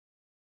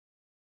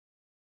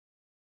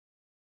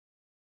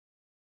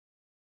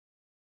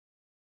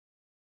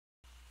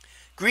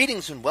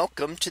Greetings and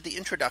welcome to the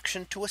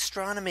introduction to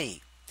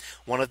astronomy.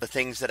 One of the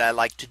things that I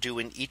like to do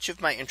in each of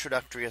my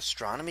introductory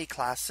astronomy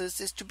classes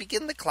is to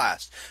begin the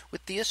class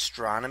with the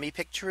astronomy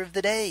picture of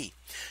the day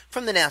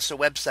from the NASA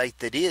website,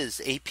 that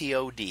is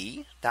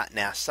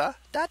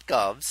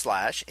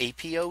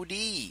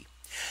apod.nasa.gov/apod.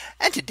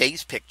 And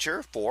today's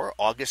picture for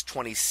August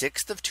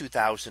 26th of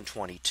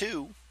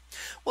 2022.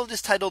 Well, it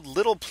is titled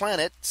Little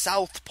Planet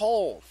South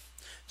Pole.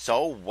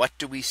 So what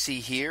do we see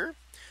here?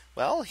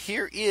 Well,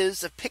 here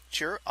is a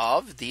picture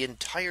of the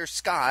entire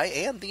sky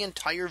and the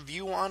entire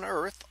view on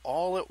Earth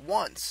all at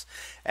once.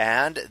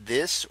 And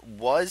this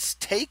was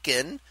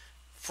taken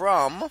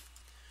from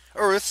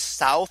Earth's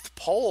South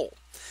Pole.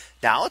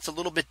 Now it's a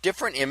little bit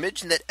different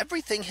image in that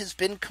everything has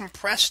been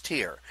compressed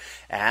here.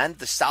 And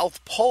the South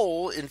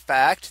Pole, in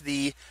fact,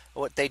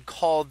 what they'd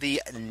call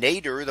the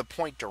nadir, the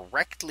point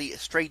directly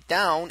straight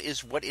down,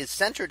 is what is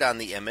centered on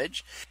the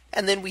image.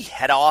 And then we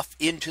head off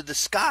into the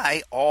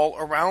sky all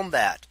around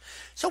that.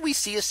 So we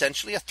see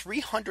essentially a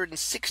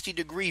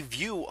 360-degree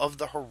view of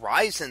the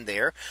horizon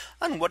there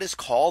on what is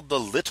called the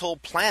little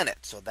planet.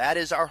 So that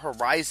is our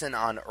horizon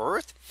on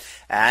Earth.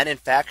 And in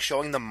fact,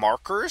 showing the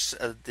markers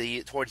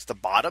towards the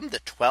bottom,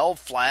 the 12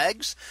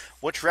 flags,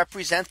 which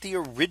represent the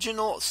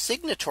original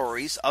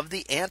signatories of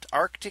the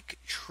Antarctic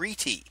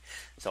Treaty.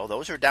 So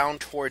those are down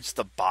towards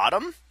the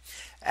bottom.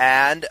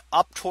 And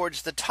up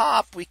towards the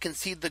top, we can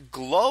see the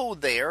glow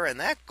there, and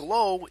that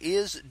glow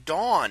is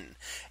dawn.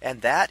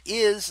 And that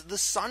is the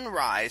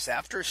sunrise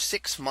after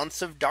 6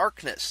 months of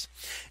darkness.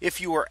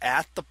 If you are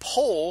at the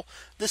pole,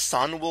 the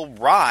sun will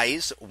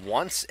rise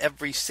once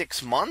every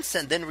 6 months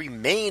and then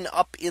remain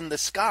up in the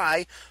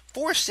sky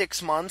for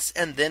 6 months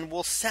and then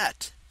will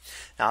set.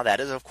 Now that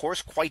is of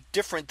course quite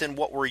different than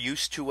what we're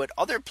used to at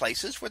other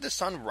places where the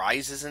sun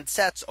rises and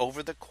sets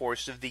over the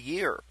course of the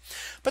year.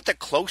 But the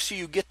closer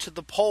you get to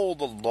the pole,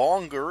 the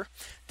longer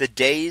the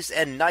days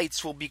and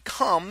nights will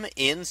become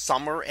in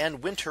summer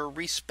and winter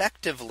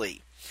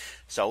respectively.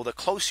 So the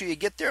closer you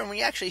get there and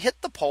we actually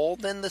hit the pole,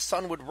 then the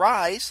sun would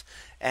rise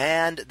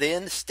and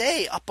then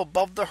stay up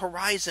above the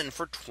horizon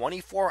for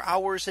 24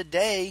 hours a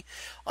day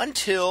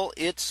until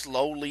it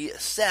slowly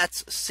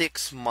sets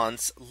 6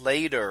 months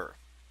later.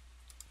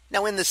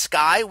 Now in the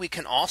sky, we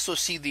can also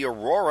see the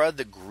aurora.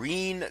 The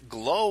green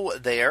glow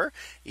there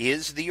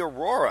is the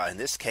aurora. In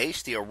this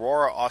case, the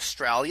aurora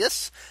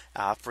australis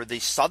for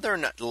the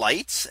southern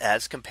lights,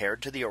 as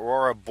compared to the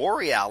aurora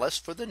borealis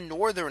for the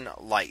northern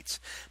lights.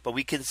 But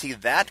we can see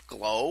that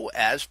glow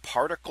as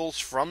particles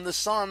from the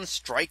sun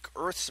strike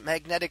Earth's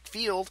magnetic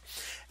field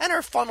and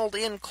are funneled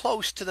in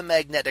close to the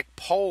magnetic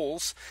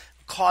poles,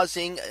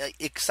 causing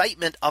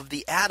excitement of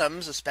the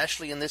atoms,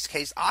 especially in this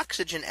case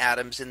oxygen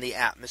atoms in the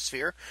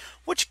atmosphere,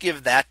 which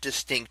give that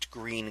distinct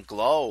green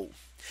glow.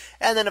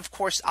 And then of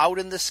course out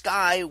in the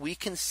sky we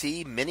can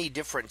see many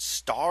different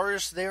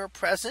stars there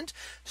present,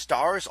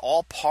 stars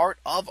all part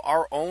of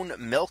our own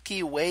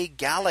Milky Way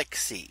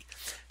galaxy.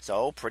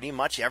 So pretty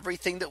much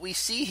everything that we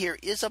see here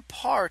is a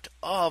part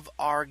of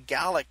our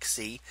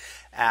galaxy.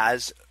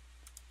 As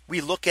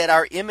we look at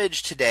our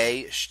image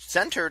today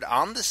centered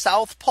on the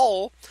South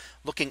Pole,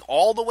 looking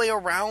all the way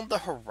around the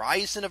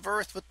horizon of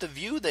Earth with the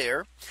view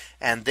there,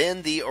 and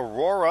then the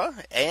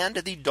aurora and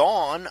the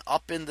dawn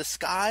up in the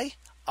sky,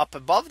 up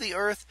above the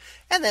Earth,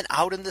 and then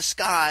out in the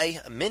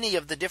sky, many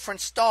of the different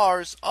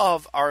stars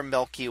of our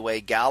Milky Way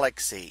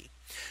galaxy.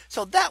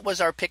 So that was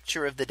our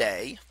picture of the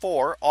day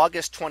for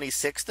August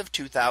 26th of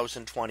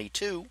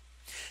 2022.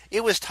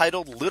 It was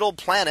titled Little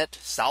Planet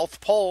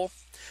South Pole.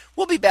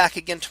 We'll be back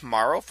again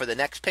tomorrow for the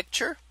next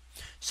picture.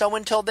 So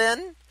until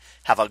then,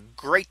 have a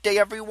great day,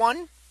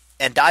 everyone.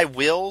 And I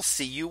will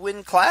see you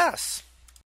in class.